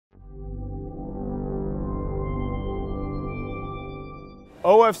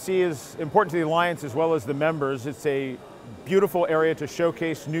OFC is important to the Alliance as well as the members. It's a beautiful area to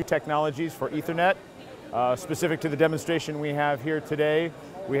showcase new technologies for Ethernet. Specific to the demonstration we have here today,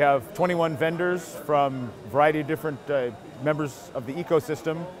 we have 21 vendors from a variety of different members of the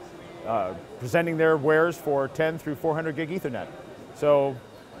ecosystem presenting their wares for 10 through 400 gig Ethernet. So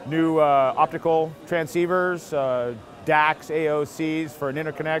new optical transceivers, DACs, AOCs for an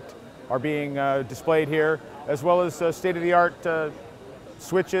interconnect are being displayed here, as well as state-of-the-art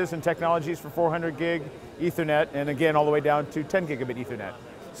switches and technologies for 400 gig Ethernet, and again all the way down to 10 gigabit Ethernet.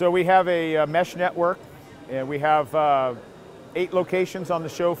 So we have a mesh network, and we have 8 locations on the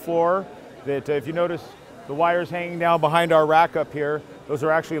show floor that if you notice the wires hanging down behind our rack up here, those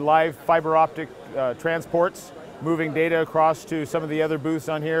are actually live fiber optic transports moving data across to some of the other booths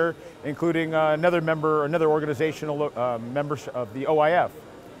on here, including another organizational member of the OIF.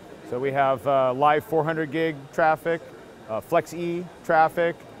 So we have live 400 gig traffic, Flex E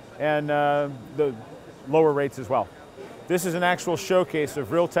traffic, and the lower rates as well. This is an actual showcase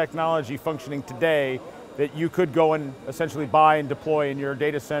of real technology functioning today that you could go and essentially buy and deploy in your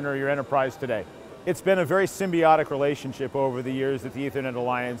data center or your enterprise today. It's been a very symbiotic relationship over the years that the Ethernet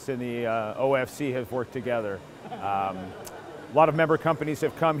Alliance and the OFC have worked together. A lot of member companies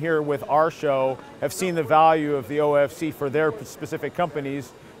have come here with our show, have seen the value of the OFC for their specific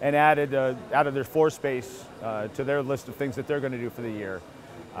companies, and added their floor space to their list of things that they're going to do for the year.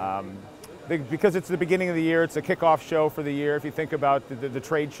 Because it's the beginning of the year, it's a kickoff show for the year. If you think about the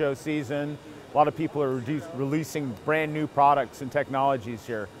trade show season, a lot of people are releasing brand new products and technologies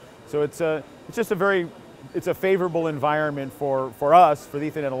here. So it's just a favorable environment for us, for the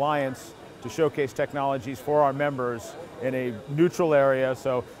Ethernet Alliance, to showcase technologies for our members in a neutral area.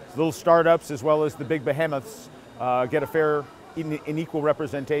 So little startups as well as the big behemoths get a fair and equal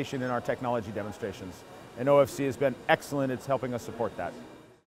representation in our technology demonstrations. And OFC has been excellent. It's helping us support that.